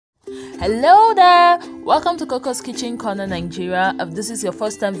Hello there, welcome to Coco's Kitchen Corner Nigeria. If this is your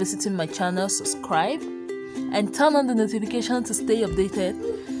first time visiting my channel, subscribe and turn on the notification to stay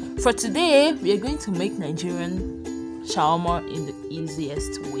updated. For today, we are going to make Nigerian shawarma in the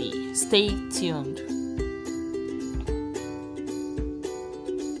easiest way. Stay tuned.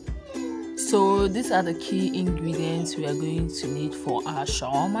 So these are the key ingredients we are going to need for our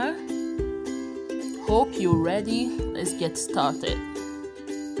shawarma. Hope you're ready. Let's get started.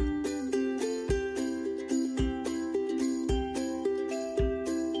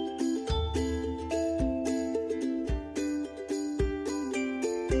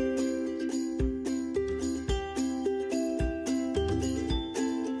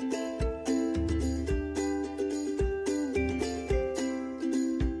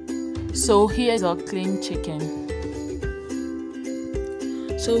 So here's our clean chicken.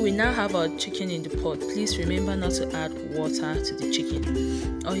 So we now have our chicken in the pot. Please remember not to add water to the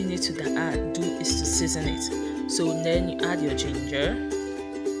chicken. All you need to do is to season it. So then you add your ginger,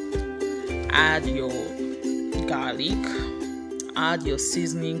 add your garlic, add your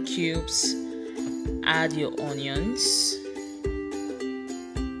seasoning cubes, add your onions.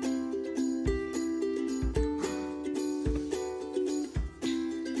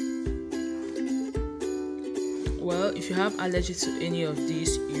 Well, if you have allergy to any of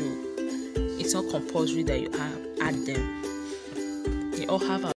these, it's not compulsory that you add them. They all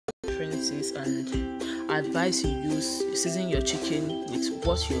have our preferences, and I advise you season your chicken with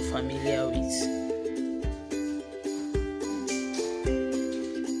what you're familiar with.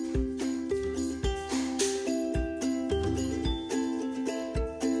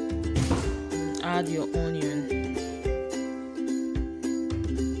 Add your onion.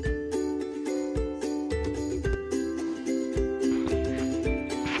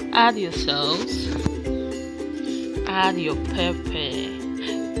 Add your sauce, add your pepper.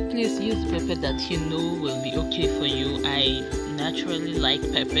 Please use pepper that you know will be okay for you. I naturally like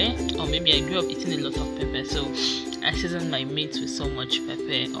pepper, or maybe I grew up eating a lot of pepper, so I season my meat with so much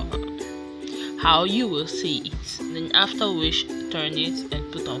pepper, or how you will see it. Then after which, turn it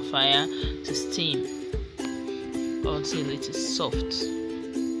and put on fire to steam until it is soft.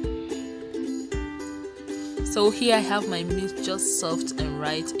 So here I have my meat just soft and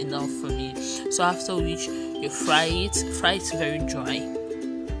right enough for me. So after which you fry it very dry.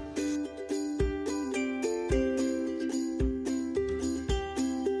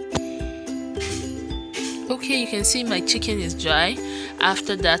 Okay, you can see my chicken is dry.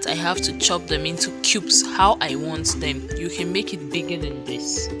 After that, I have to chop them into cubes how I want them. You can make it bigger than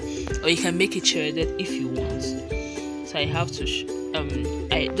this, or you can make it shredded if you want. So I have to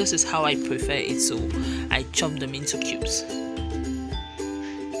this is how I prefer it, so I chop them into cubes.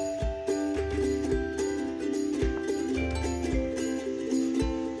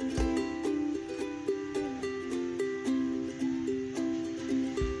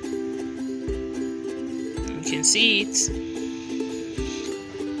 You can see it.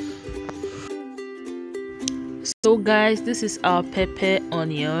 So guys, this is our pepper,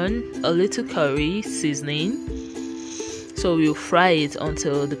 onion, a little curry seasoning. So we'll fry it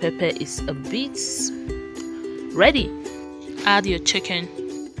until the pepper is a bit ready. Add your chicken.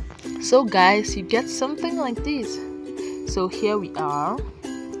 So guys, you get something like this. So here we are.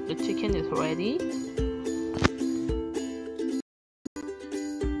 The chicken is ready.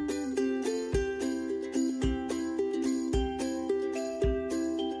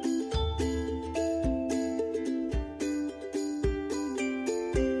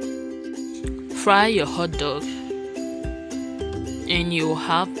 Fry your hot dog, and you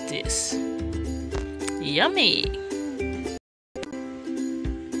have this. Yummy!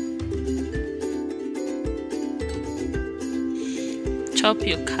 Chop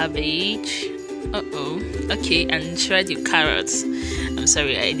your cabbage. Okay, and shred your carrots. I'm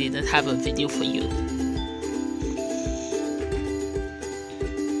sorry, I didn't have a video for you.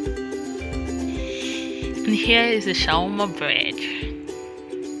 And here is the shawarma bread,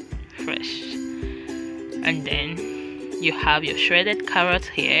 fresh. And then you have your shredded carrot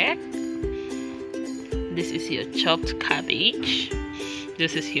here. This is your chopped cabbage.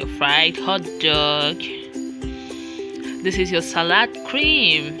 This is your fried hot dog. This is your salad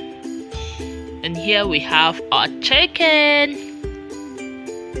cream. And here we have our chicken.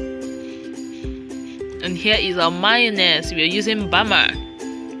 And here is our mayonnaise. We are using Bama.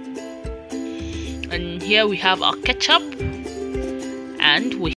 And here we have our ketchup.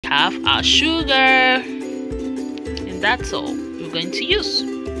 And we have our sugar. That's all we're going to use.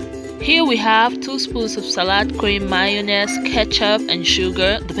 Here we have 2 spoons of salad cream, mayonnaise, ketchup, and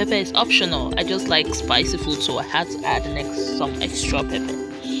sugar. The pepper is optional. I just like spicy food, so I had to add some extra pepper.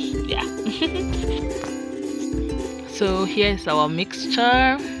 Yeah. So here's our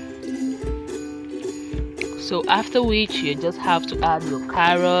mixture. So after which you just have to add your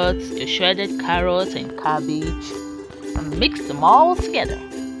carrots, your shredded carrots and cabbage, and mix them all together.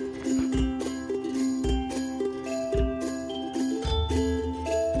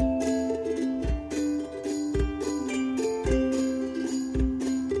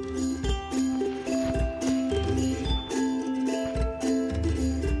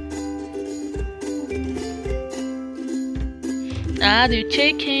 Add your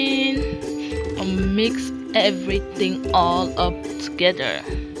chicken and mix everything all up together.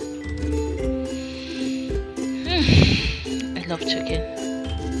 I love chicken.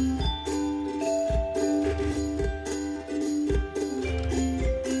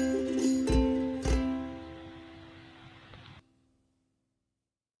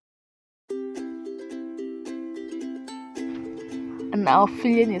 And our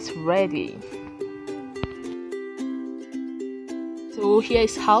filling is ready. So here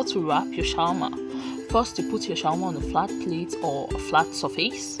is how to wrap your shawarma. First, you put your shawarma on a flat plate or a flat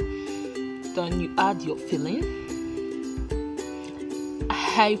surface. Then you add your filling.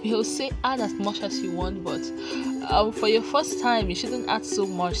 I will say add as much as you want, but for your first time, you shouldn't add so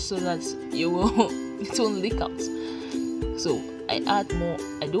much so that it won't leak out. So I add more.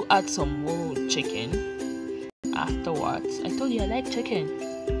 I do add some more chicken afterwards. I told you I like chicken.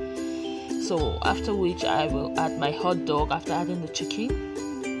 So after which I will add my hot dog after adding the chicken.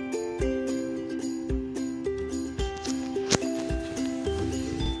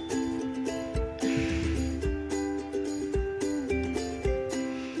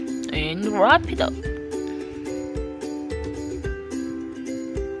 And wrap it up.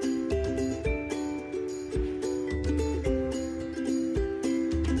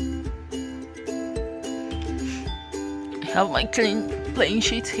 I have my clean plain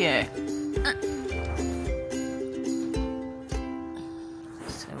sheet here.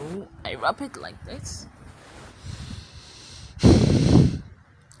 So I wrap it like this.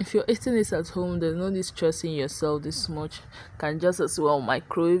 If you're eating this at home, there's no need stressing yourself this much. You can just as well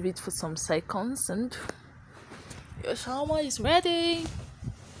microwave it for some seconds and your shawarma is ready.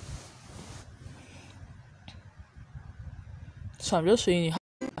 So I'm just showing you how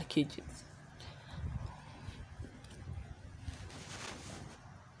to package it.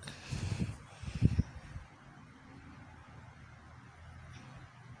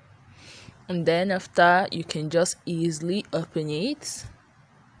 And then after, you can just easily open it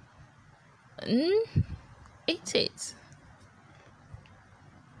and eat it.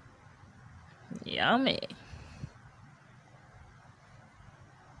 Yummy.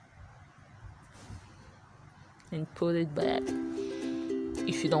 And put it back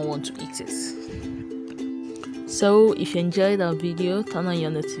if you don't want to eat it. So if you enjoyed our video, turn on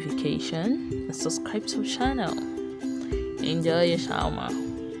your notification and subscribe to our channel. Enjoy your shawarma.